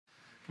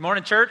Good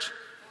morning, church.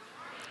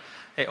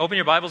 Hey, open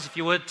your Bibles, if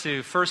you would,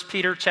 to 1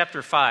 Peter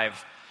chapter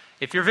 5.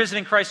 If you're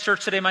visiting Christ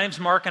Church today, my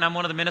name's Mark, and I'm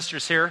one of the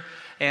ministers here.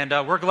 And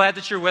we're glad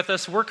that you're with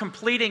us. We're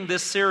completing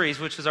this series,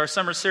 which is our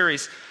summer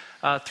series,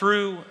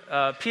 through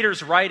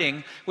Peter's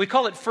writing. We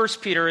call it 1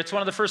 Peter. It's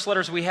one of the first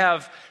letters we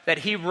have that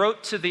he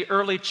wrote to the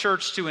early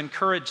church to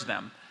encourage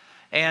them.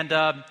 And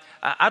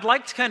I'd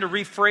like to kind of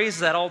rephrase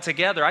that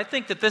altogether. I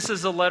think that this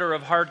is a letter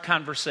of hard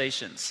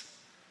conversations.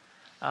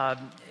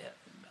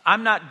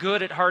 I'm not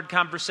good at hard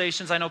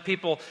conversations. I know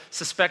people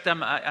suspect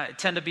I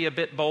tend to be a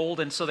bit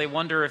bold, and so they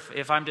wonder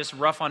if I'm just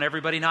rough on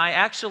everybody. Now, I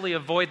actually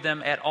avoid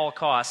them at all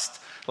costs,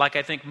 like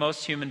I think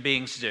most human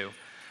beings do.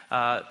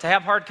 To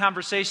have hard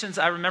conversations,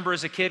 I remember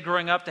as a kid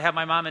growing up to have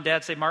my mom and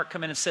dad say, "Mark,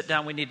 come in and sit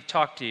down, we need to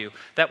talk to you."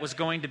 That was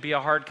going to be a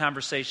hard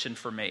conversation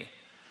for me.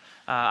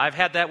 I've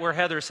had that where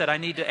Heather said, "I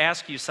need to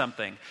ask you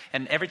something."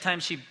 And every time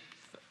she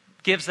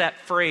gives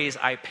that phrase,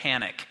 I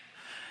panic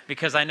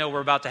because I know we're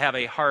about to have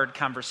a hard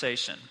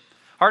conversation.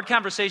 Hard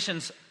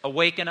conversations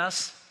awaken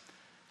us,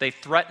 they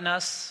threaten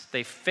us,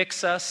 they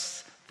fix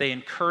us, they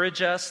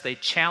encourage us, they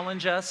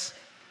challenge us.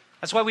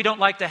 That's why we don't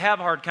like to have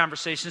hard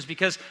conversations,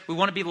 because we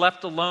want to be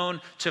left alone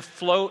to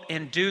float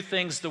and do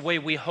things the way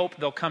we hope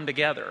they'll come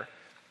together.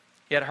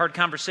 Yet hard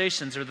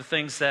conversations are the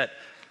things that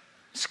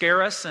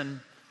scare us and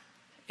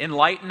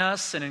enlighten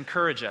us and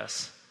encourage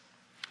us.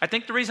 I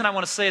think the reason I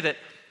want to say that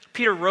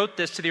Peter wrote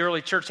this to the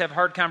early church to have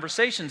hard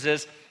conversations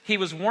is he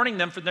was warning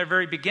them from the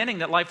very beginning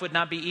that life would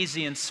not be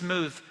easy and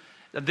smooth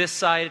this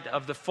side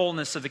of the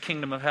fullness of the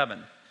kingdom of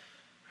heaven.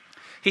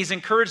 He's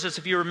encouraged us,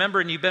 if you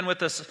remember, and you've been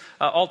with us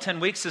all 10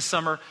 weeks this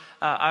summer,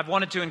 I've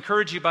wanted to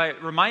encourage you by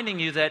reminding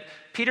you that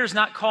Peter's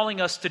not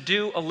calling us to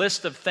do a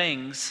list of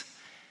things.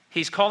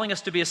 He's calling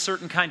us to be a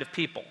certain kind of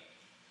people.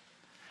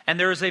 And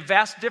there is a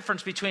vast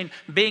difference between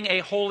being a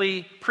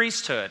holy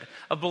priesthood,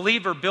 a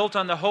believer built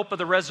on the hope of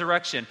the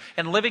resurrection,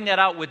 and living that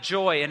out with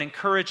joy and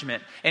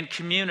encouragement and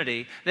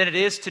community, than it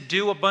is to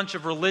do a bunch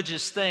of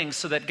religious things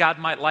so that God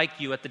might like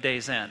you at the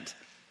day's end.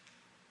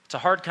 It's a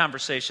hard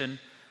conversation,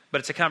 but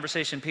it's a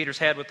conversation Peter's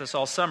had with us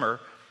all summer,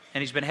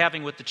 and he's been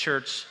having with the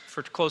church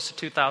for close to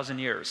 2,000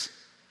 years.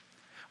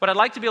 What I'd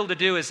like to be able to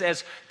do is,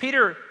 as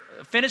Peter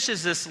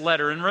finishes this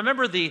letter, and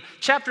remember the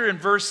chapter and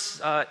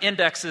verse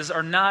indexes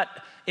are not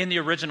in the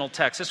original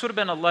text. This would have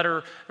been a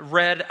letter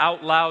read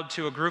out loud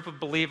to a group of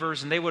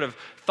believers, and they would have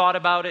thought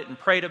about it and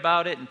prayed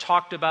about it and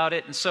talked about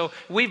it. And so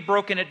we've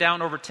broken it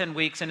down over 10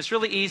 weeks, and it's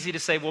really easy to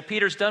say, well,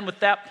 Peter's done with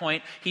that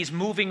point. He's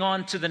moving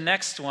on to the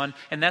next one,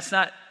 and that's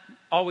not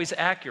always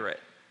accurate.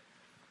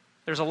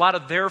 There's a lot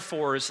of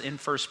therefores in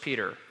 1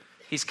 Peter.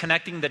 He's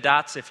connecting the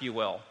dots, if you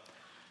will.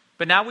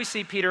 But now we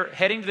see Peter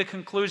heading to the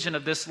conclusion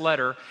of this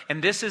letter,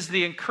 and this is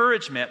the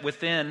encouragement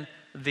within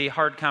the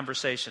hard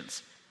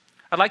conversations.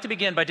 I'd like to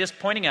begin by just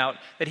pointing out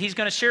that he's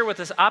going to share with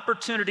us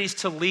opportunities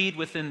to lead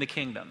within the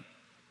kingdom.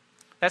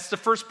 That's the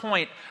first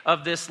point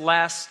of this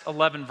last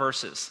 11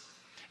 verses,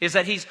 is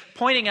that he's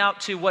pointing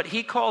out to what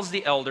he calls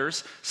the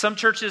elders. Some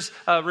churches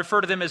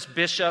refer to them as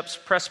bishops,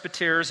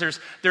 presbyters.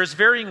 There's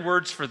varying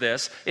words for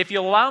this. If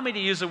you'll allow me to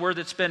use a word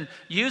that's been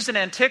used in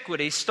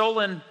antiquity,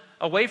 stolen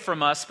away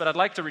from us, but I'd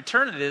like to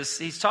return it, is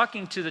he's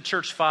talking to the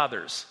church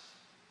fathers.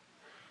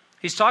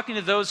 He's talking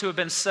to those who have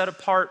been set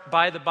apart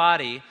by the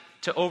body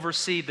to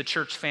oversee the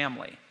church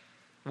family.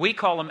 We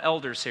call them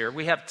elders here.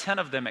 We have 10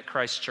 of them at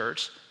Christ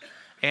Church,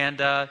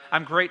 and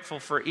I'm grateful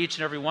for each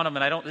and every one of them.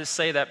 And I don't just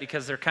say that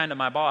because they're kind of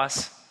my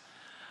boss.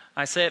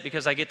 I say it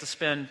because I get to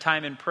spend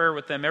time in prayer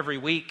with them every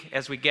week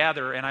as we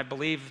gather, and I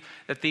believe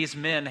that these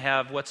men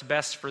have what's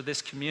best for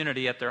this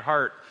community at their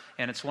heart,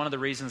 and it's one of the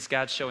reasons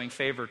God's showing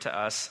favor to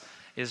us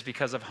is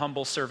because of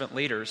humble servant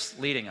leaders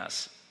leading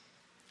us.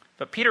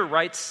 But Peter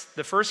writes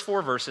the first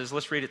 4 verses.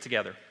 Let's read it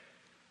together.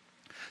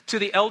 To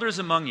the elders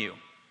among you.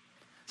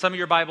 Some of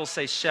your Bibles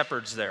say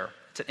shepherds there.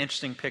 It's an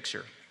interesting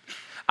picture.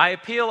 I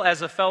appeal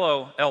as a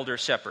fellow elder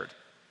shepherd,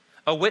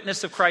 a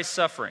witness of Christ's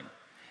suffering,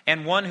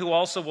 and one who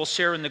also will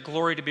share in the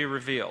glory to be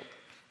revealed.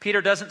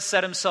 Peter doesn't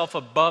set himself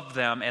above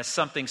them as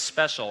something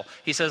special.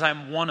 He says,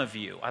 I'm one of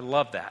you. I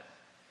love that.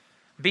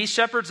 Be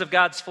shepherds of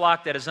God's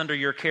flock that is under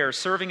your care,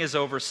 serving as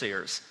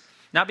overseers,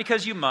 not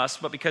because you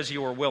must, but because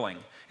you are willing,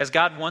 as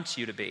God wants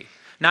you to be.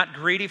 Not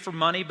greedy for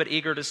money, but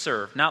eager to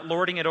serve. Not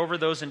lording it over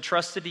those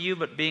entrusted to you,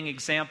 but being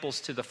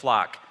examples to the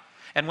flock.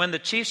 And when the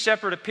chief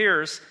shepherd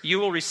appears, you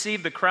will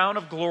receive the crown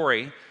of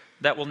glory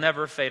that will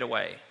never fade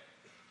away.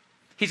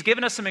 He's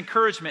given us some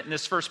encouragement in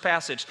this first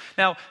passage.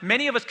 Now,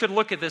 many of us could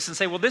look at this and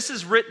say, well, this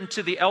is written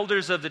to the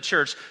elders of the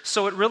church,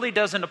 so it really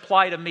doesn't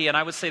apply to me. And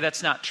I would say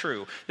that's not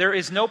true. There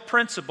is no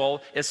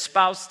principle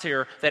espoused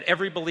here that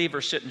every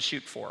believer shouldn't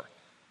shoot for.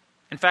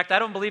 In fact, I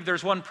don't believe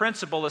there's one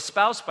principle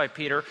espoused by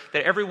Peter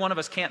that every one of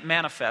us can't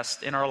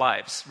manifest in our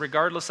lives,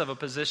 regardless of a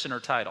position or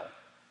title.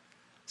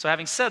 So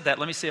having said that,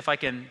 let me see if I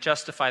can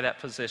justify that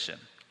position.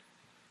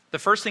 The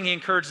first thing he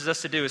encourages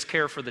us to do is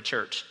care for the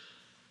church.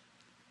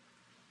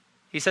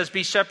 He says,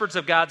 be shepherds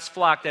of God's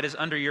flock that is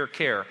under your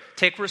care.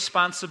 Take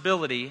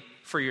responsibility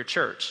for your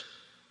church.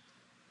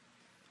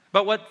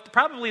 But what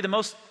probably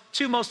the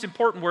two most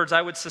important words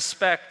I would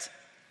suspect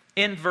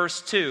in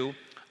verse 2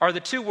 are the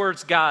two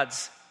words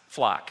God's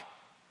flock.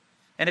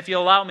 And if you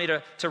allow me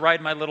to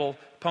ride my little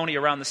pony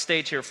around the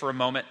stage here for a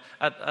moment,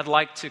 I'd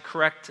like to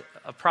correct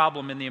a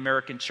problem in the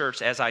American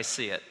church as I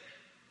see it.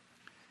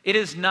 It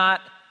is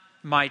not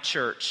my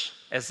church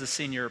as the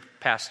senior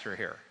pastor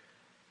here.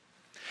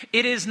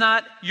 It is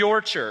not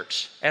your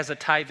church as a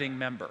tithing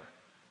member.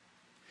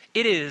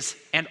 It is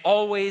and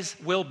always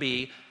will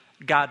be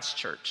God's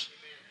church.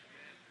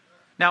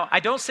 Now,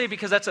 I don't say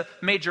because that's a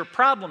major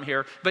problem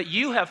here, but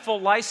you have full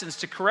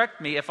license to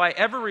correct me if I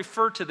ever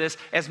refer to this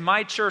as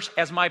my church,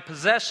 as my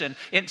possession,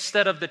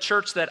 instead of the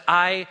church that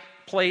I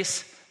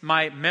place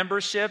my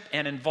membership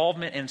and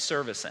involvement and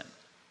service in.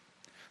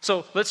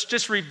 So let's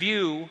just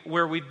review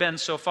where we've been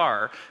so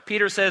far.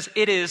 Peter says,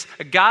 it is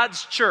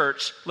God's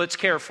church, let's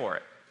care for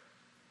it.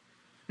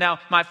 Now,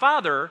 my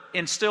father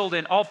instilled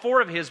in all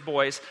four of his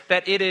boys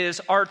that it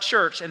is our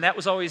church, and that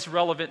was always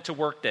relevant to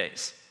work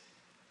days.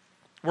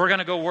 We're going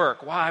to go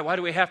work. Why? Why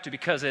do we have to?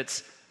 Because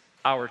it's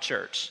our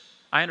church.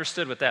 I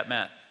understood what that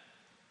meant.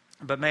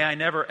 But may I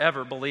never,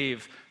 ever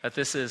believe that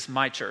this is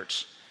my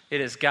church. It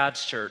is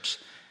God's church.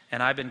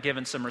 And I've been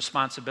given some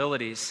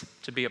responsibilities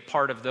to be a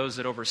part of those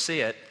that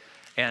oversee it.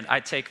 And I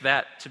take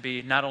that to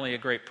be not only a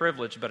great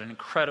privilege, but an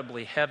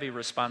incredibly heavy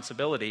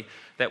responsibility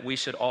that we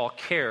should all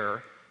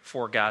care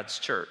for God's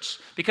church.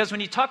 Because when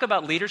you talk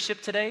about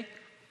leadership today,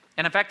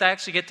 and in fact, I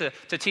actually get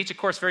to teach a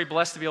course, very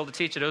blessed to be able to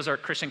teach at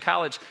Ozark Christian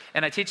College,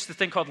 and I teach the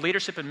thing called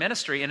Leadership and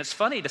Ministry, and it's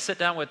funny to sit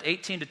down with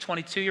 18 to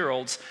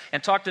 22-year-olds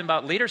and talk to them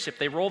about leadership.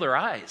 They roll their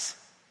eyes.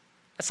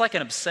 That's like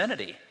an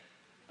obscenity.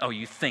 Oh,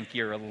 you think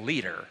you're a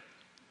leader.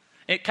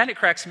 It kind of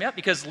cracks me up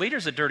because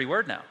leader's a dirty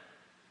word now.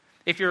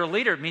 If you're a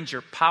leader, it means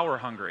you're power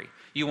hungry.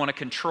 You want to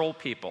control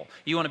people.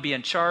 You want to be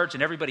in charge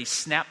and everybody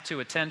snap to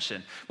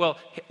attention. Well,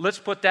 let's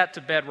put that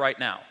to bed right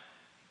now.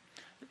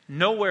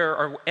 Nowhere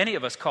are any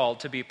of us called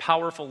to be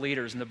powerful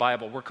leaders in the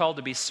Bible. We're called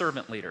to be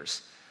servant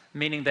leaders,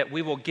 meaning that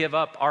we will give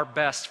up our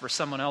best for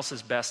someone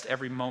else's best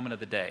every moment of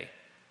the day.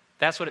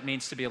 That's what it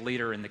means to be a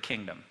leader in the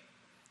kingdom.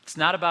 It's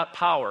not about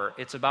power,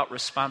 it's about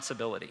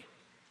responsibility.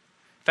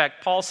 In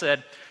fact, Paul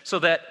said, so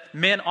that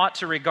men ought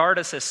to regard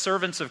us as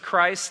servants of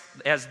Christ,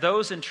 as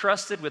those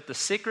entrusted with the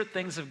secret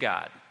things of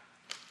God.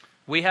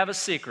 We have a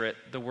secret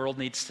the world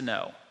needs to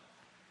know,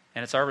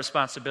 and it's our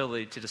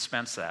responsibility to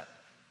dispense that.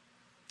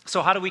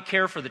 So how do we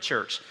care for the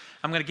church?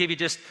 I'm going to give you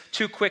just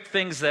two quick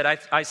things that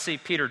I see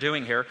Peter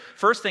doing here.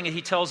 First thing,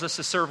 he tells us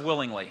to serve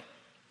willingly.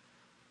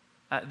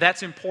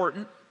 That's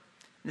important.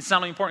 It's not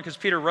only important because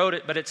Peter wrote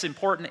it, but it's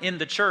important in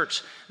the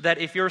church that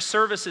if your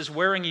service is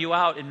wearing you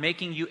out and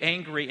making you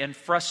angry and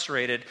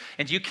frustrated,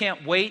 and you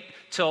can't wait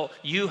till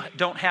you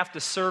don't have to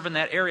serve in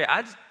that area,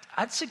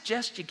 I'd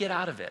suggest you get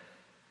out of it.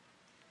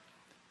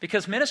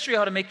 Because ministry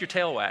ought to make your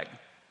tail wag.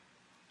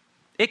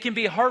 It can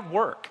be hard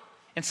work.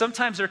 And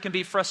sometimes there can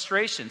be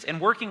frustrations,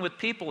 and working with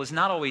people is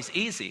not always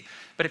easy.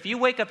 But if you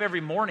wake up every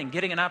morning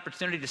getting an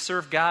opportunity to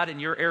serve God in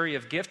your area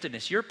of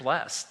giftedness, you're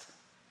blessed.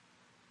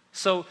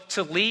 So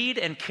to lead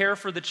and care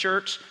for the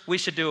church, we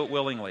should do it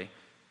willingly.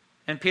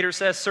 And Peter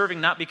says, serving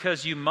not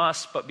because you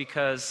must, but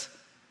because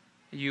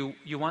you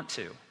want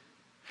to.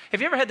 Have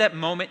you ever had that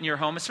moment in your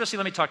home, especially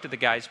let me talk to the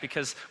guys,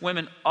 because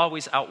women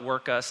always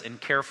outwork us and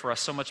care for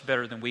us so much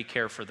better than we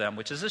care for them,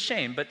 which is a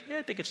shame, but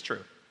I think it's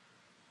true.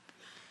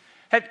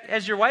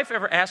 Has your wife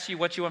ever asked you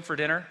what you want for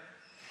dinner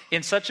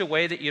in such a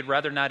way that you'd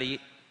rather not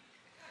eat?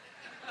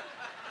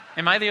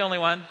 Am I the only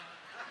one?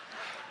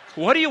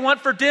 What do you want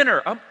for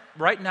dinner?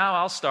 Right now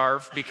I'll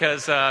starve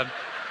because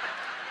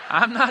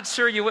I'm not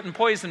sure you wouldn't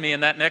poison me in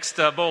that next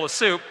bowl of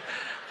soup.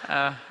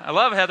 I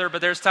love Heather, but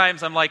there's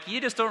times I'm like,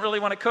 you just don't really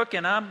want to cook,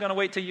 and I'm going to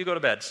wait till you go to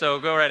bed, so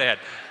go right ahead.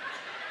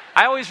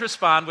 I always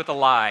respond with a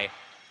lie.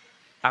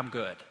 I'm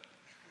good.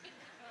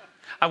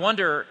 I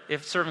wonder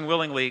if serving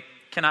willingly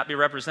cannot be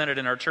represented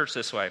in our church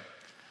this way.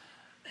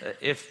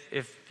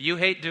 If you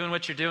hate doing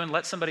what you're doing,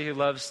 let somebody who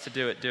loves to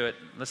do it.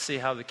 Let's see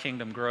how the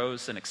kingdom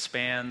grows and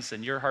expands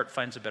and your heart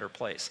finds a better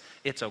place.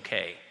 It's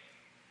okay.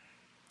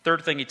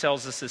 Third thing he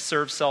tells us is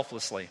serve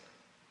selflessly.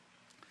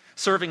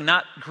 Serving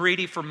not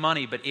greedy for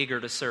money, but eager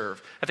to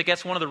serve. I think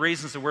that's one of the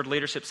reasons the word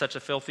leadership is such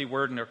a filthy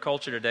word in our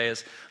culture today,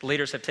 is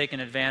leaders have taken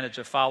advantage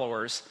of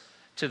followers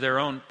to their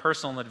own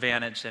personal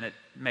advantage, and it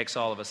makes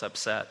all of us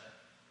upset.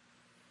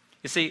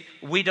 You see,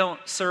 we don't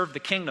serve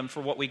the kingdom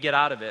for what we get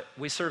out of it.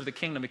 We serve the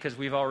kingdom because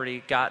we've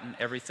already gotten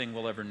everything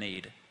we'll ever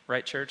need.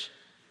 Right, church?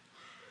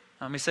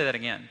 Let me say that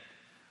again.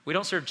 We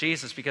don't serve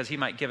Jesus because he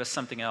might give us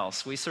something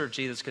else. We serve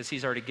Jesus because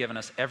he's already given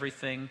us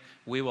everything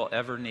we will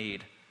ever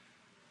need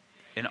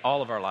in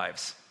all of our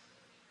lives.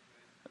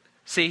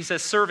 See, he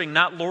says, serving,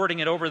 not lording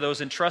it over those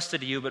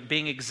entrusted to you, but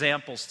being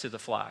examples to the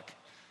flock.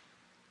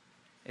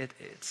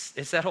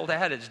 It's that old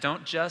adage,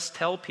 don't just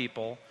tell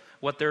people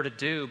what they're to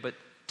do, but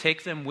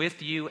take them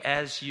with you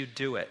as you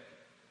do it.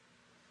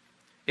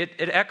 It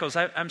echoes.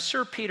 I'm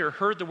sure Peter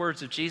heard the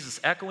words of Jesus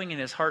echoing in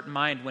his heart and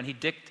mind when he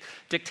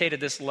dictated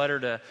this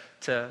letter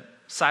to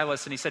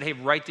Silas, and he said, hey,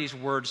 write these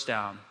words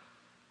down.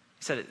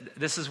 He said,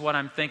 this is what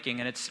I'm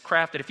thinking, and it's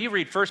crafted. If you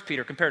read 1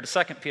 Peter compared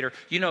to 2 Peter,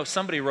 you know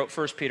somebody wrote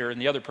 1 Peter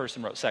and the other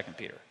person wrote 2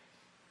 Peter.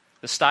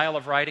 The style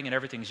of writing and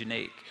everything's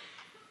unique.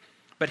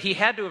 But he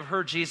had to have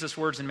heard Jesus'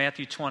 words in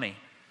Matthew 20.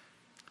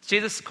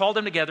 Jesus called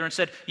them together and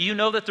said, you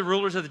know that the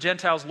rulers of the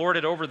Gentiles lord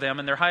it over them,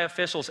 and their high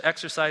officials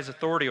exercise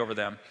authority over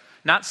them.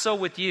 Not so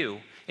with you.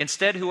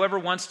 Instead, whoever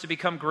wants to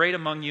become great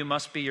among you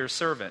must be your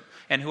servant,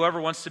 and whoever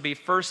wants to be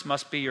first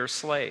must be your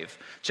slave.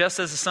 Just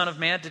as the Son of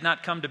Man did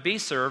not come to be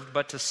served,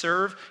 but to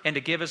serve and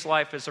to give his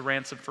life as a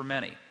ransom for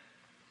many.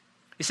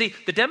 You see,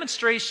 the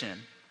demonstration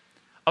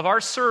of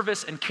our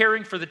service and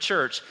caring for the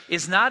church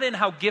is not in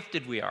how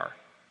gifted we are.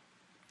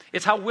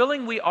 It's how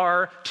willing we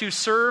are to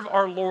serve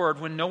our Lord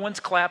when no one's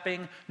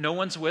clapping, no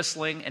one's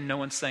whistling, and no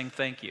one's saying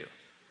thank you.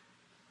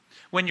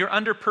 When you're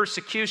under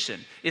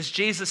persecution, is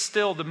Jesus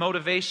still the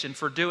motivation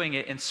for doing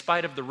it in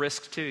spite of the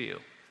risk to you?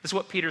 This is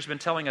what Peter's been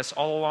telling us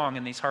all along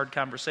in these hard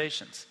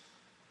conversations.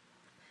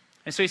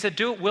 And so he said,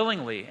 do it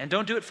willingly, and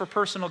don't do it for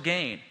personal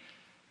gain.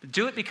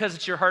 Do it because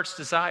it's your heart's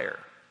desire.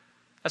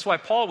 That's why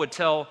Paul would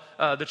tell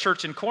the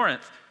church in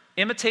Corinth,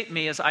 imitate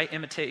me as I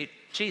imitate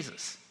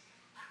Jesus.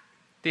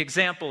 The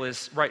example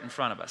is right in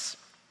front of us.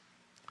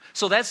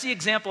 So that's the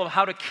example of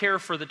how to care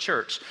for the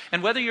church.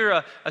 And whether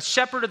you're a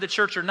shepherd of the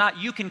church or not,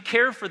 you can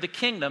care for the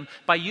kingdom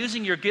by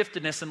using your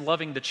giftedness and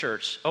loving the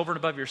church over and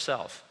above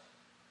yourself.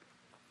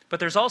 But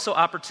there's also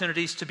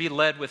opportunities to be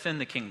led within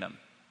the kingdom.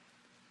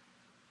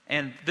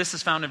 And this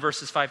is found in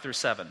verses 5 through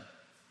 7.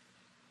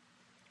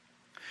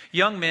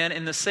 Young men,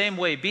 in the same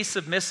way, be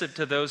submissive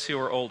to those who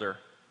are older.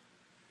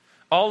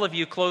 All of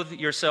you clothe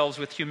yourselves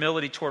with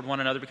humility toward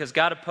one another, because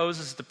God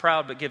opposes the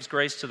proud but gives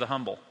grace to the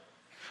humble.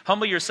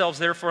 Humble yourselves,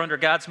 therefore, under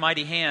God's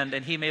mighty hand,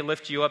 and he may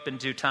lift you up in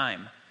due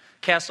time.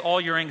 Cast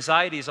all your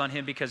anxieties on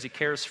him because he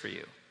cares for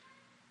you.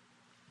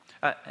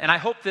 And I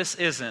hope this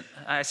isn't,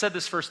 I said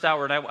this first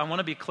hour, and I want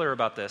to be clear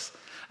about this.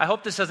 I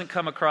hope this doesn't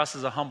come across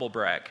as a humble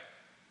brag.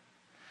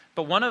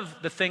 But one of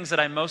the things that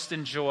I most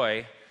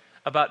enjoy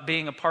about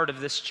being a part of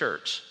this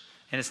church,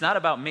 and it's not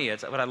about me,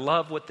 it's what I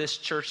love what this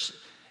church,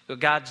 what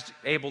God's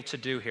able to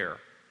do here,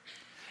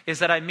 is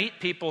that I meet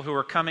people who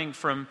are coming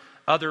from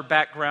other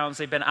backgrounds.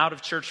 They've been out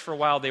of church for a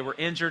while. They were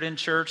injured in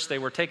church. They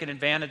were taken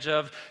advantage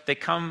of. They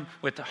come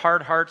with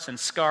hard hearts and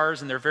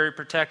scars, and they're very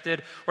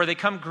protected. Or they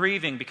come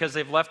grieving because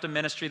they've left a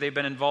ministry they've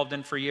been involved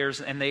in for years,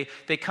 and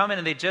they come in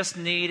and they just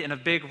need, in a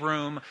big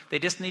room, they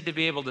just need to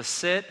be able to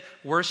sit,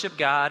 worship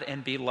God,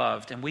 and be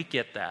loved. And we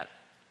get that.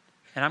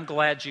 And I'm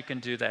glad you can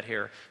do that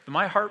here. But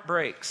my heart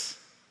breaks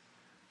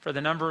for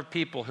the number of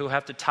people who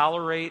have to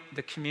tolerate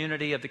the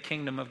community of the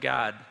kingdom of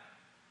God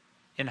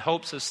in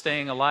hopes of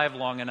staying alive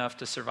long enough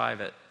to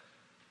survive it.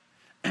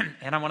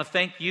 And I want to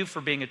thank you for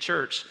being a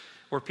church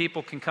where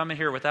people can come in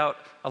here without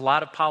a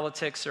lot of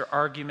politics or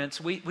arguments.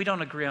 We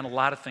don't agree on a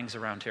lot of things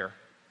around here,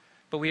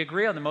 but we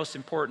agree on the most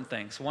important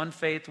things. One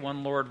faith,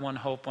 one Lord, one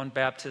hope, one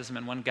baptism,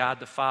 and one God,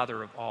 the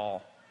Father of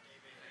all.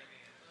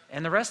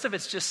 And the rest of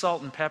it's just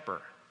salt and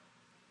pepper.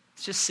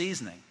 It's just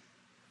seasoning.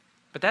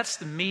 But that's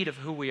the meat of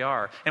who we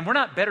are. And we're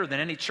not better than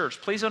any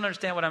church. Please don't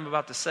understand what I'm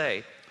about to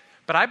say.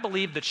 But I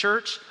believe the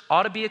church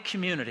ought to be a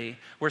community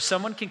where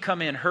someone can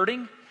come in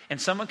hurting and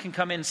someone can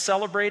come in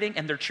celebrating,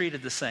 and they're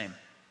treated the same.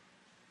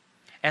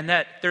 And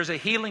that there's a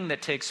healing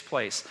that takes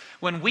place.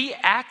 When we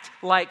act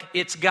like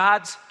it's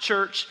God's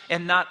church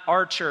and not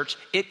our church,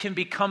 it can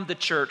become the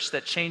church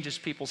that changes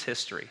people's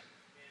history.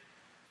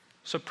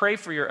 So pray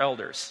for your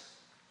elders.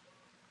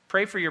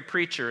 Pray for your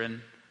preacher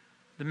and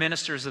the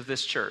ministers of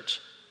this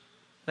church.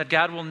 That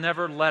God will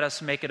never let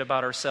us make it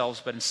about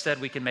ourselves, but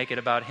instead we can make it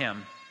about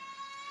him.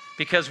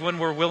 Because when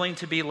we're willing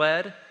to be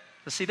led,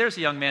 see, there's a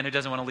young man who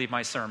doesn't want to leave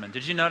my sermon.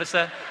 Did you notice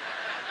that?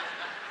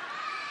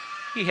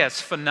 He has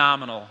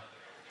phenomenal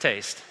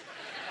taste.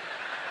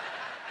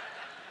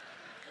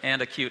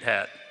 And a cute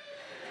hat.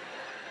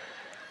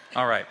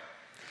 All right.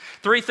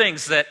 3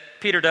 things that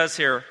Peter does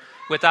here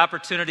with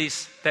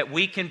opportunities that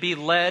we can be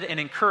led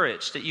and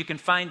encouraged, that you can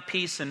find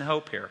peace and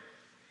hope here.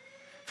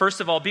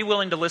 First of all, be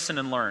willing to listen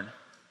and learn.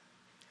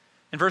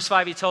 In verse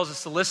 5, he tells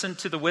us to listen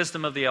to the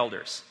wisdom of the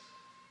elders.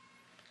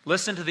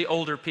 Listen to the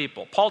older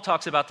people. Paul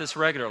talks about this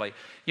regularly.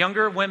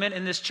 Younger women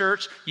in this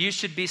church, you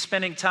should be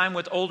spending time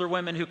with older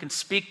women who can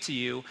speak to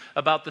you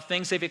about the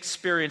things they've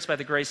experienced by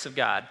the grace of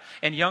God.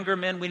 And younger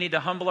men, we need to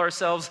humble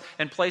ourselves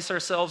and place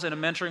ourselves in a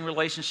mentoring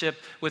relationship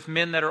with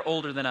men that are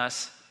older than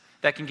us,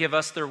 that can give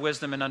us their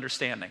wisdom and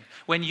understanding.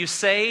 When you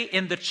say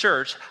in the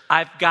church,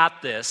 I've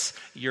got this,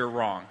 you're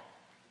wrong.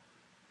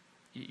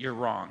 You're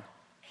wrong.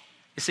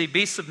 You see,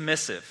 be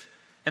submissive.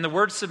 And the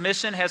word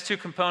submission has 2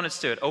 components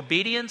to it,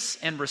 obedience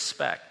and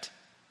respect.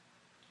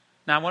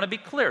 Now, I want to be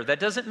clear. That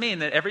doesn't mean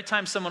that every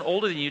time someone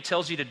older than you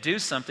tells you to do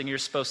something, you're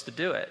supposed to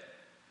do it.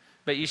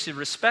 But you should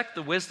respect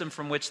the wisdom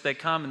from which they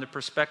come and the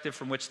perspective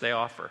from which they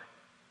offer.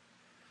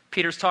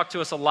 Peter's talked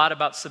to us a lot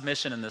about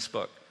submission in this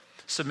book.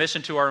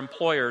 Submission to our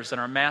employers and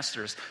our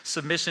masters.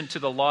 Submission to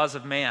the laws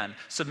of man.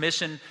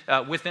 Submission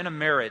within a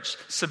marriage.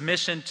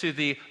 Submission to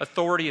the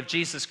authority of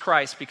Jesus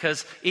Christ,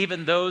 because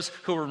even those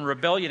who are in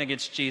rebellion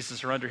against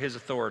Jesus are under his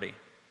authority.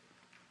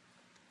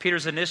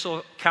 Peter's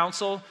initial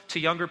counsel to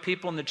younger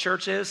people in the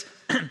church is,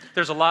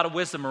 there's a lot of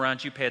wisdom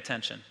around you, pay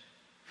attention.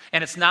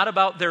 And it's not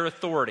about their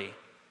authority,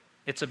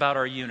 it's about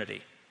our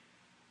unity.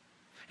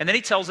 And then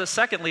he tells us,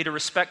 secondly, to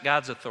respect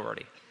God's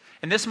authority.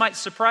 And this might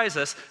surprise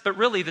us, but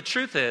really the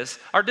truth is,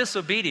 our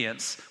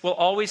disobedience will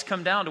always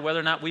come down to whether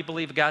or not we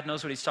believe God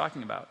knows what he's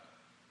talking about.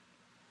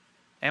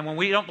 And when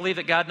we don't believe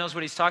that God knows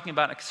what he's talking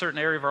about in a certain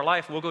area of our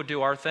life, we'll go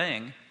do our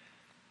thing,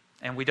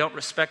 and we don't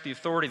respect the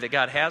authority that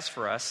God has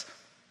for us.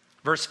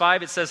 Verse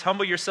 5, it says,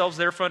 humble yourselves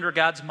therefore under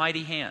God's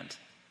mighty hand.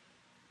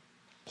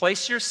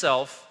 Place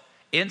yourself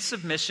in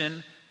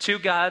submission to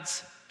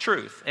God's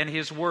truth and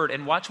his word,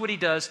 and watch what he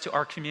does to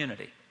our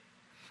community.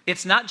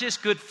 It's not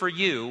just good for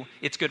you,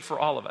 it's good for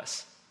all of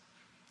us.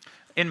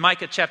 In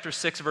Micah chapter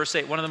 6, verse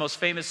 8, one of the most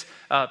famous,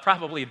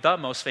 probably the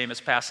most famous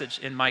passage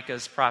in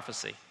Micah's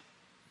prophecy.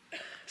 It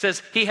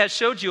says, he has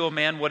showed you, O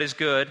man, what is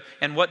good,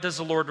 and what does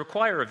the Lord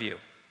require of you?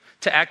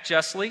 To act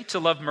justly, to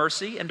love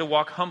mercy, and to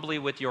walk humbly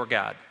with your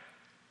God.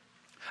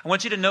 I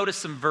want you to notice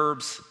some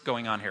verbs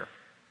going on here.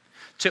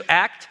 To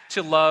act,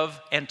 to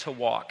love, and to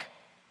walk.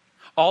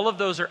 All of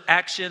those are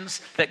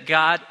actions that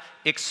God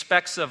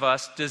expects of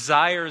us,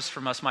 desires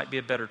from us might be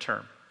a better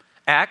term.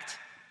 Act,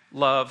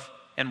 love,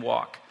 and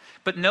walk.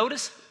 But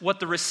notice what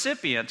the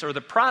recipient or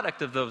the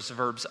product of those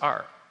verbs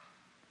are.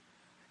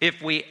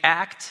 If we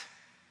act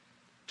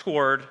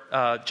toward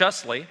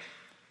justly,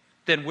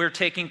 then we're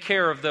taking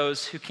care of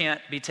those who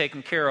can't be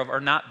taken care of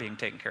or not being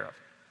taken care of.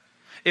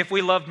 If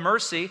we love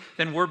mercy,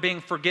 then we're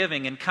being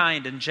forgiving and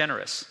kind and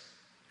generous.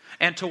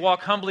 And to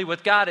walk humbly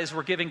with God is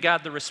we're giving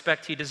God the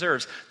respect he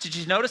deserves. Did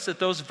you notice that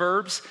those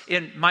verbs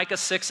in Micah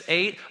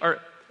 6:8 are,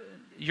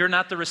 you're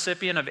not the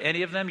recipient of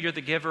any of them, you're the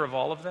giver of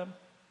all of them?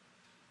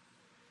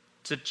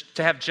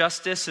 To have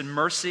justice and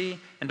mercy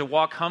and to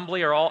walk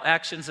humbly are all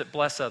actions that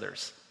bless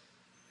others.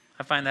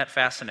 I find that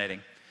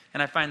fascinating.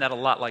 And I find that a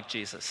lot like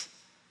Jesus.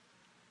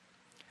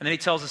 And then he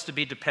tells us to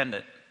be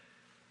dependent.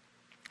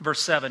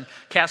 Verse 7,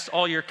 cast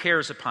all your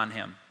cares upon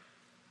him.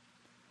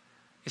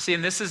 You see,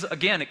 and this is,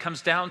 again, it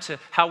comes down to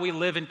how we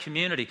live in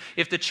community.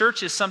 If the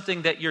church is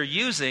something that you're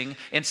using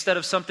instead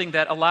of something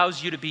that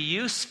allows you to be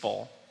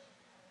useful,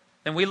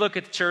 then we look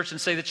at the church and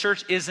say the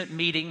church isn't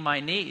meeting my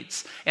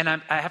needs. And I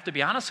have to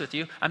be honest with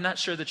you, I'm not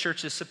sure the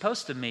church is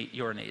supposed to meet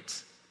your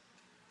needs.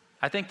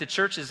 I think the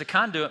church is a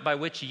conduit by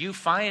which you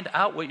find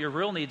out what your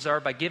real needs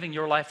are by giving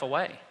your life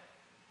away.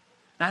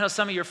 I know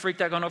some of you are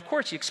freaked out going, of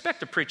course, you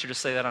expect a preacher to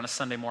say that on a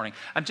Sunday morning.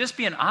 I'm just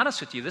being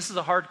honest with you. This is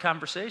a hard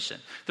conversation.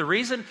 The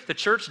reason the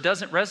church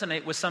doesn't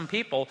resonate with some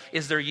people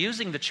is they're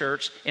using the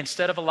church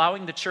instead of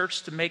allowing the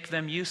church to make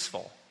them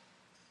useful,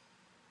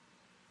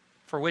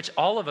 for which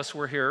all of us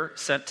were here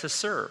sent to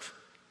serve.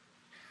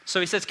 So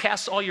he says,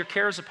 cast all your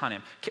cares upon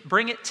him.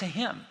 Bring it to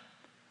him.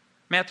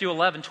 Matthew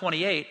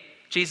 11:28,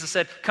 Jesus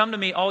said, come to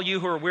me, all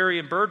you who are weary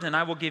and burdened, and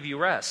I will give you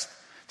rest.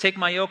 Take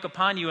my yoke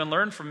upon you and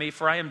learn from me,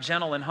 for I am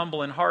gentle and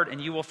humble in heart,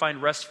 and you will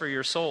find rest for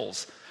your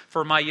souls.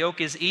 For my yoke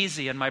is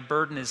easy and my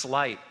burden is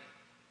light.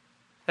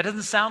 That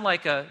doesn't sound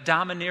like a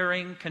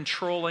domineering,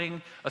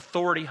 controlling,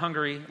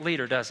 authority-hungry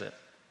leader, does it?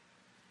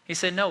 He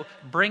said, no,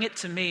 bring it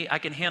to me. I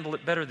can handle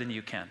it better than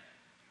you can.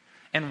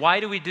 And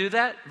why do we do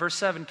that? Verse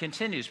 7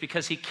 continues,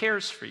 because he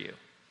cares for you.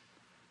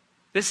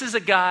 This is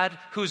a God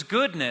whose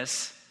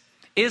goodness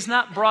is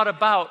not brought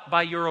about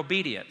by your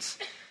obedience.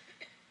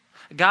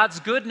 God's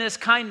goodness,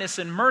 kindness,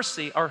 and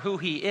mercy are who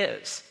he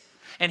is.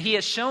 And he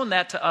has shown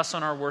that to us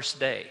on our worst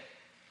day.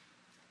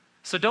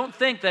 So don't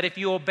think that if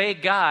you obey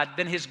God,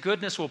 then his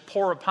goodness will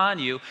pour upon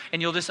you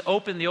and you'll just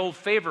open the old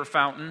favor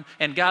fountain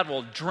and God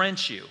will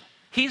drench you.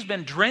 He's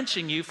been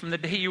drenching you from the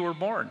day you were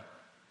born.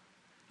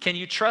 Can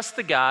you trust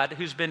the God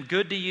who's been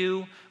good to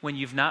you when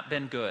you've not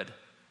been good?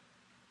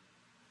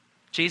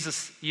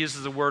 Jesus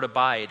uses the word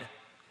abide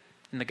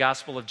in the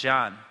Gospel of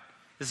John.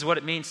 This is what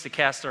it means to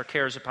cast our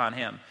cares upon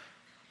him.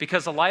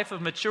 Because a life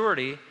of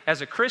maturity as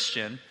a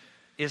Christian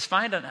is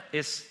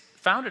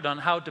founded on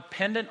how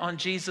dependent on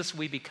Jesus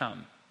we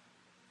become.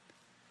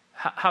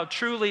 How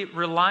truly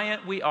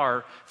reliant we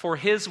are for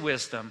his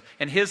wisdom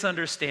and his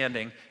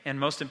understanding and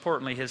most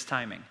importantly, his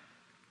timing.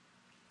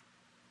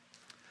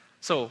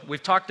 So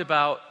we've talked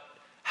about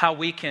how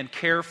we can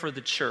care for the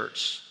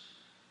church,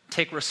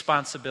 take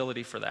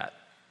responsibility for that.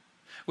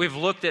 We've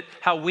looked at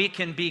how we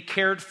can be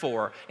cared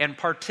for and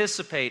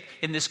participate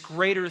in this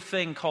greater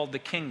thing called the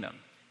kingdom.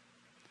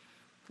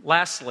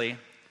 Lastly,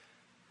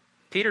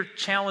 Peter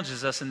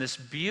challenges us in this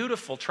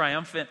beautiful,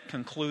 triumphant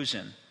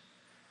conclusion,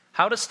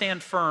 how to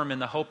stand firm in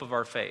the hope of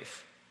our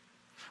faith.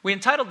 We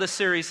entitled this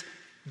series,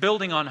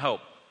 Building on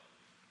Hope.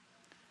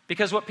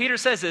 Because what Peter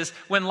says is,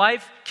 when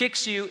life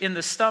kicks you in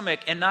the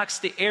stomach and knocks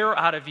the air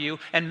out of you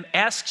and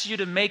asks you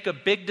to make a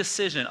big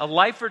decision, a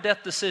life or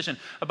death decision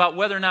about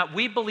whether or not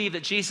we believe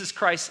that Jesus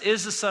Christ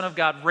is the Son of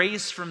God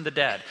raised from the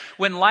dead,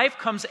 when life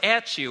comes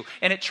at you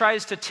and it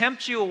tries to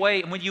tempt you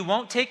away, and when you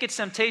won't take its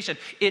temptation,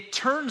 it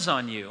turns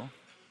on you,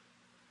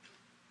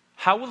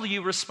 how will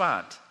you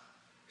respond?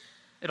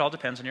 It all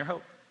depends on your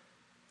hope.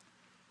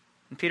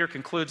 And Peter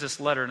concludes this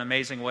letter in an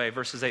amazing way,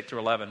 verses 8 through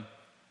 11.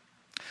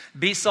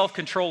 Be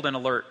self-controlled and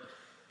alert.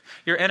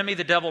 Your enemy,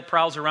 the devil,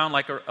 prowls around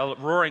like a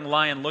roaring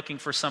lion looking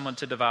for someone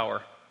to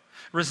devour.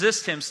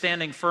 Resist him,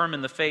 standing firm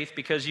in the faith,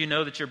 because you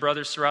know that your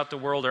brothers throughout the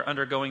world are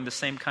undergoing the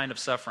same kind of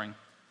suffering.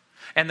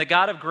 And the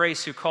God of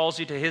grace, who calls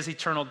you to his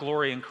eternal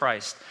glory in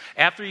Christ,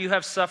 after you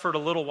have suffered a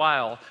little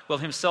while, will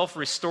himself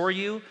restore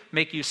you,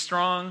 make you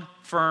strong,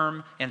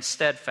 firm, and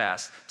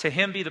steadfast. To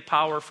him be the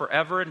power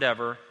forever and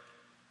ever.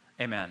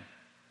 Amen.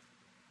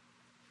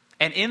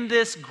 And in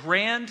this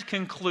grand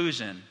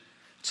conclusion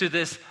to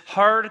this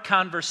hard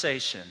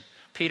conversation,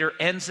 Peter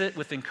ends it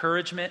with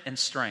encouragement and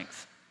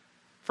strength.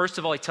 First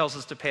of all, he tells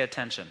us to pay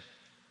attention.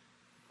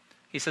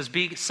 He says,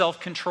 be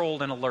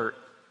self-controlled and alert.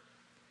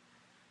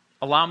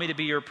 Allow me to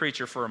be your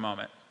preacher for a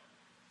moment.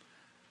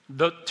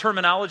 The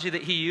terminology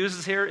that he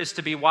uses here is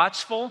to be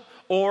watchful,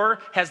 or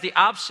has the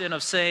option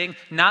of saying,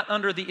 not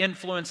under the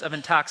influence of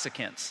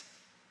intoxicants.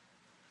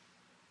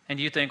 And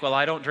you think, well,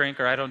 I don't drink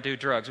or I don't do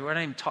drugs. We're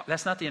not even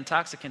that's not the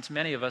intoxicants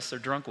many of us are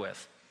drunk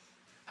with.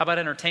 How about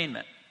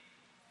entertainment?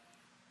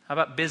 How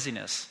about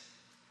busyness?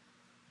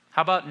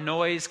 How about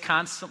noise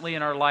constantly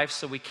in our life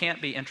so we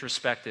can't be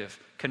introspective,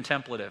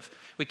 contemplative?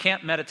 We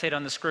can't meditate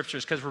on the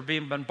scriptures because we're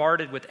being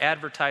bombarded with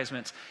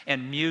advertisements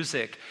and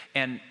music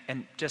and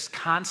just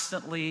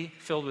constantly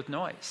filled with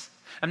noise.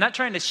 I'm not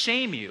trying to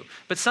shame you,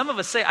 but some of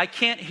us say, I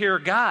can't hear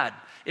God.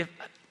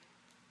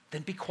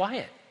 Then be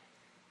quiet.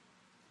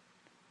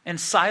 And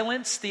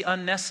silence the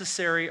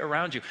unnecessary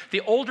around you.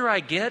 The older I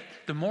get,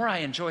 the more I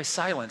enjoy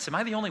silence. Am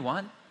I the only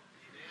one?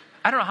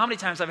 I don't know how many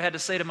times I've had to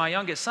say to my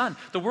youngest son,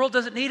 the world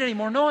doesn't need any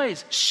more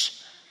noise.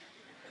 Shh.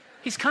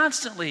 He's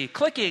constantly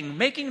clicking,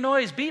 making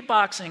noise,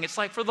 beatboxing. It's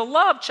like, for the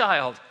love,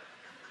 child.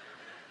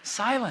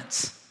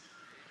 Silence.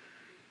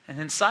 And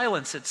in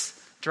silence, it's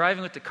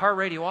driving with the car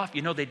radio off.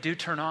 You know, they do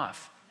turn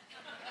off.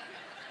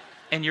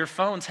 And your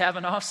phones have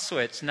an off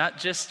switch, not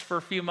just for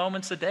a few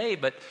moments a day,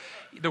 but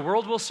the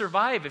world will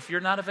survive if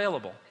you're not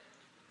available.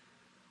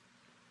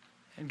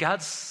 And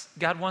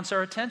God wants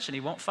our attention.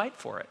 He won't fight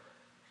for it.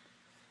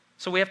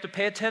 So we have to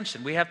pay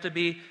attention. We have to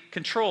be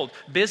controlled.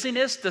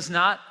 Busyness does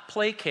not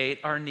placate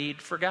our need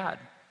for God.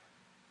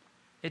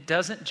 It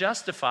doesn't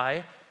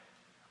justify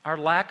our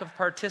lack of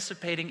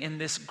participating in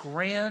this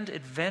grand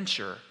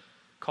adventure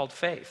called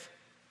faith.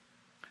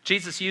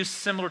 Jesus used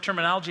similar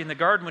terminology in the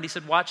garden when he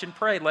said, watch and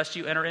pray lest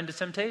you enter into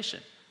temptation.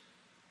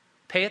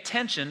 Pay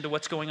attention to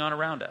what's going on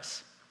around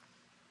us.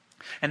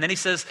 And then he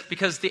says,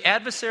 because the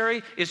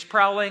adversary is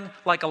prowling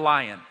like a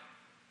lion.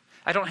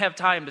 I don't have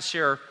time to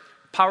share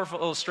powerful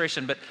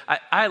illustration, but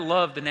I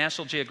love the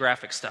National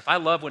Geographic stuff. I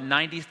love when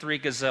 93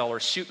 gazelle are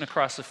shooting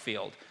across the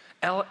field.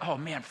 Oh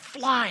man,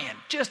 flying,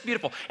 just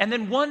beautiful. And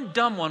then one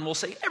dumb one will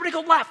say, everybody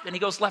go left, and he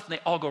goes left, and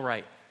they all go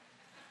right.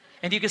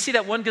 And you can see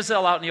that one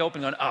gazelle out in the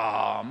open going,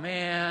 oh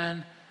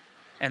man.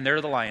 And they're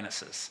the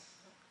lionesses.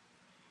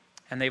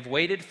 And they've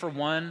waited for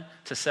one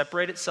to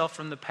separate itself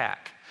from the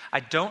pack. I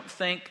don't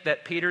think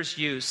that Peter's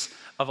use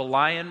of a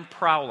lion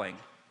prowling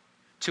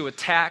to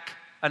attack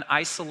an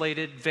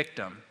isolated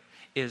victim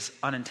is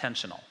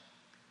unintentional.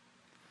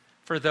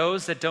 For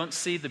those that don't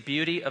see the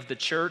beauty of the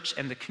church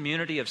and the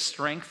community of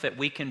strength that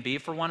we can be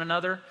for one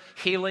another,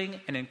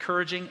 healing and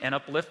encouraging and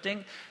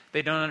uplifting,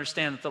 they don't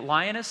understand that the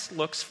lioness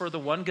looks for the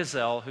one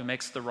gazelle who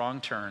makes the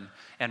wrong turn,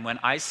 and when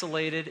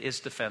isolated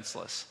is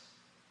defenseless.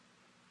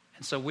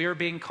 And so we are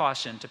being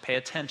cautioned to pay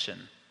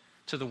attention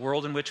to the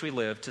world in which we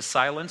live, to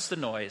silence the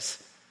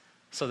noise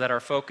so that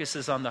our focus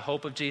is on the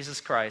hope of Jesus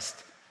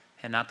Christ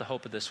and not the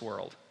hope of this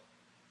world.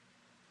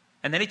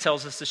 And then he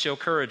tells us to show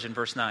courage in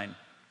verse 9.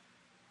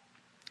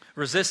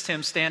 Resist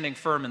him standing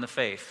firm in the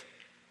faith.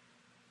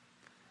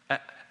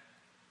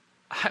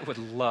 I would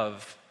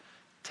love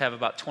to have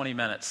about 20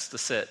 minutes to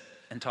sit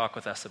and talk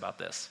with us about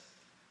this.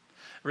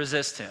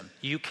 Resist him.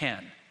 You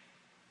can.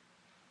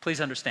 Please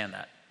understand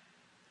that.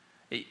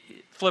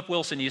 Flip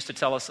Wilson used to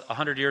tell us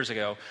 100 years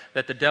ago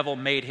that the devil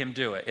made him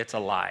do it. It's a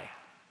lie.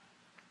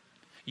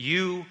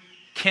 You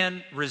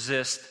can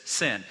resist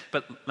sin.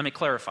 But let me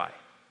clarify.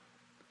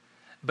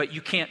 But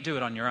you can't do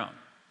it on your own.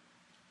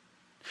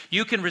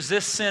 You can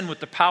resist sin with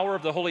the power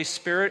of the Holy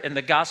Spirit and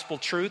the gospel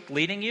truth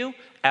leading you?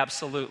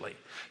 Absolutely.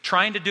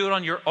 Trying to do it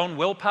on your own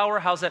willpower,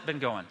 how's that been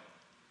going?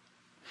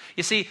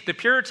 You see, the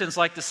Puritans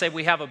like to say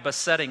we have a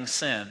besetting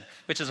sin,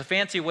 which is a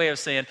fancy way of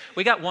saying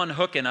we got one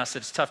hook in us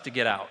that's tough to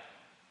get out.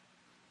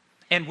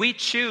 And we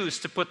choose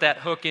to put that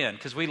hook in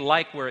because we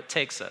like where it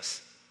takes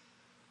us.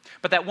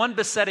 But that one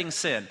besetting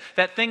sin,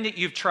 that thing that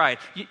you've tried,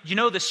 you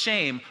know the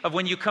shame of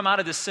when you come out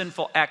of this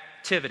sinful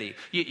activity.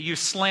 You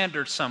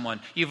slandered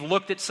someone. You've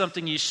looked at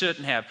something you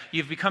shouldn't have.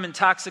 You've become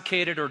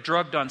intoxicated or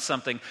drugged on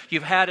something.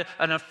 You've had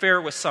an affair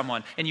with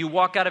someone. And you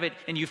walk out of it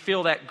and you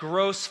feel that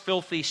gross,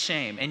 filthy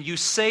shame. And you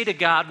say to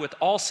God with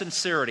all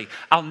sincerity,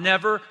 I'll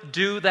never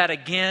do that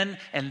again.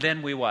 And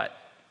then we what?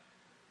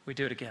 We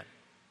do it again.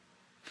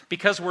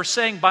 Because we're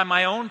saying, by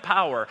my own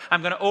power,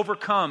 I'm going to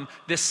overcome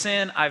this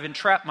sin I've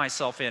entrapped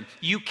myself in.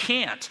 You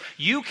can't.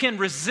 You can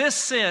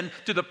resist sin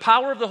through the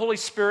power of the Holy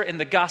Spirit and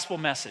the gospel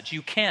message.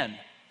 You can.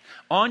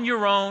 On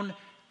your own,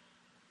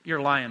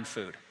 you're lion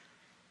food.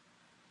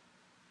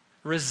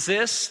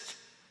 Resist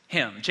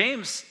him.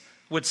 James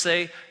would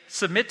say,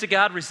 submit to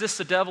God, resist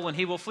the devil, and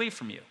he will flee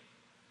from you.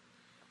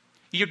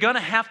 You're going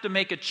to have to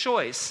make a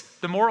choice.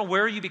 The more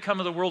aware you become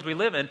of the world we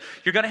live in,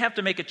 you're going to have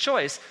to make a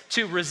choice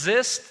to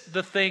resist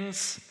the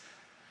things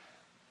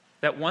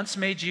that once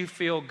made you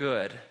feel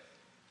good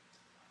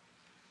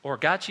or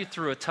got you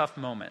through a tough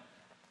moment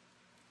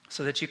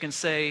so that you can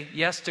say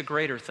yes to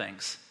greater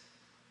things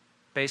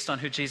based on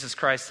who Jesus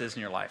Christ is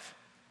in your life.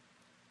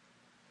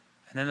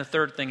 And then the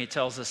third thing he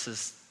tells us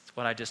is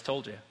what I just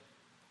told you.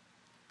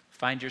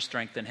 Find your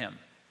strength in him.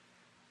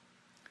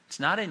 It's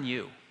not in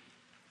you.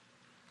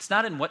 It's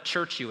not in what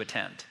church you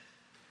attend.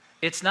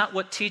 It's not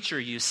what teacher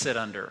you sit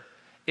under.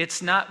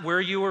 It's not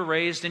where you were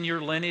raised in your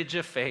lineage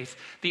of faith.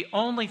 The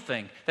only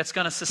thing that's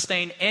going to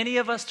sustain any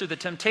of us through the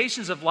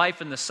temptations of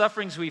life and the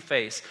sufferings we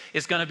face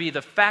is going to be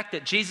the fact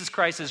that Jesus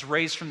Christ is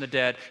raised from the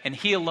dead and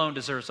he alone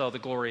deserves all the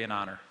glory and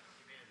honor.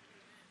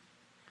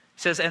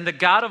 He says, and the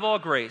God of all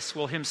grace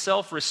will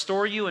himself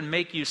restore you and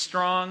make you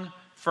strong,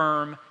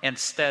 firm, and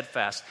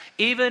steadfast.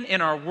 Even in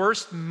our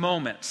worst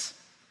moments,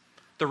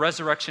 the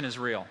resurrection is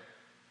real.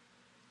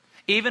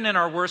 Even in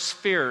our worst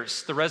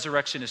fears, the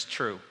resurrection is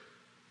true.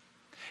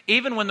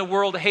 Even when the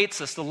world hates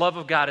us, the love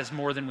of God is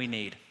more than we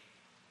need.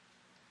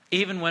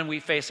 Even when we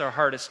face our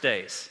hardest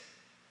days,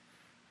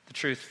 the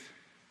truth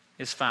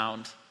is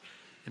found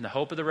in the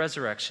hope of the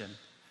resurrection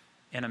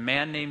in a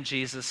man named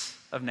Jesus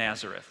of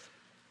Nazareth,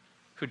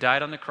 who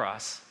died on the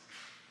cross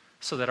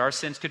so that our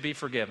sins could be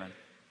forgiven,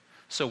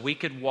 so we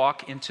could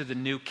walk into the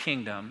new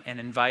kingdom and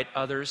invite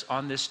others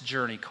on this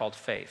journey called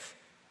faith.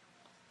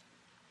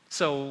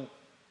 So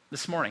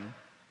this morning,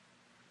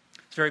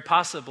 it's very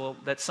possible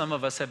that some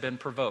of us have been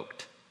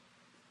provoked.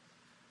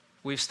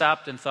 We've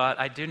stopped and thought,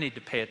 I do need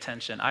to pay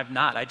attention. I've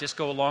not. I just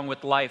go along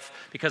with life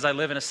because I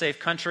live in a safe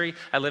country.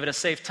 I live in a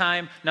safe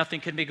time.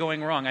 Nothing can be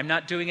going wrong. I'm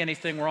not doing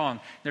anything wrong.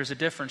 There's a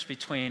difference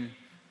between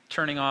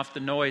turning off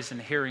the noise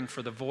and hearing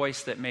for the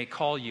voice that may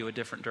call you a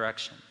different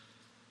direction.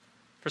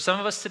 For some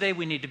of us today,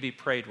 we need to be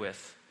prayed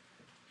with.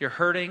 You're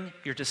hurting,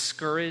 you're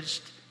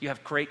discouraged, you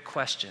have great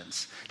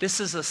questions. This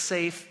is a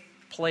safe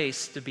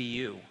place to be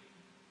you.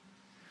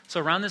 So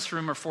around this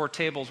room are 4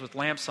 tables with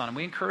lamps on them.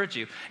 We encourage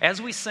you,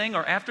 as we sing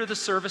or after the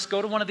service, go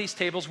to one of these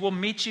tables. We'll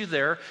meet you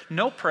there.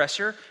 No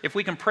pressure. If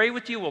we can pray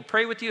with you, we'll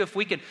pray with you. If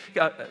we can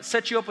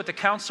set you up with a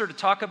counselor to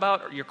talk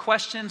about your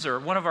questions or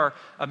one of our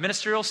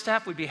ministerial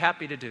staff, we'd be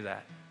happy to do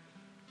that.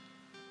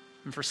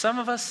 And for some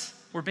of us,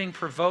 we're being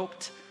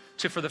provoked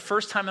to, for the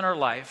first time in our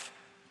life,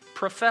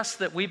 profess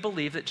that we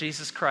believe that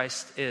Jesus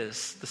Christ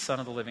is the Son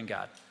of the living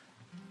God.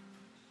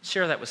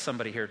 Share that with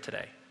somebody here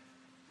today.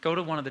 Go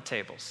to one of the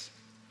tables.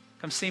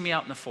 Come see me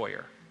out in the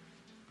foyer.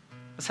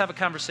 Let's have a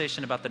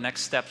conversation about the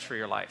next steps for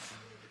your life,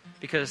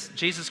 because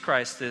Jesus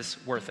Christ is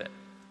worth it.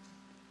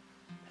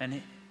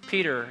 And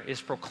Peter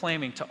is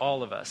proclaiming to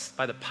all of us,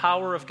 by the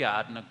power of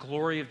God and the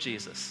glory of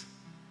Jesus,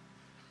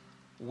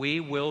 we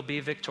will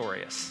be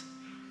victorious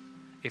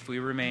if we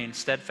remain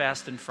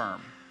steadfast and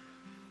firm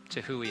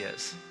to who he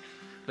is.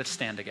 Let's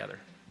stand together.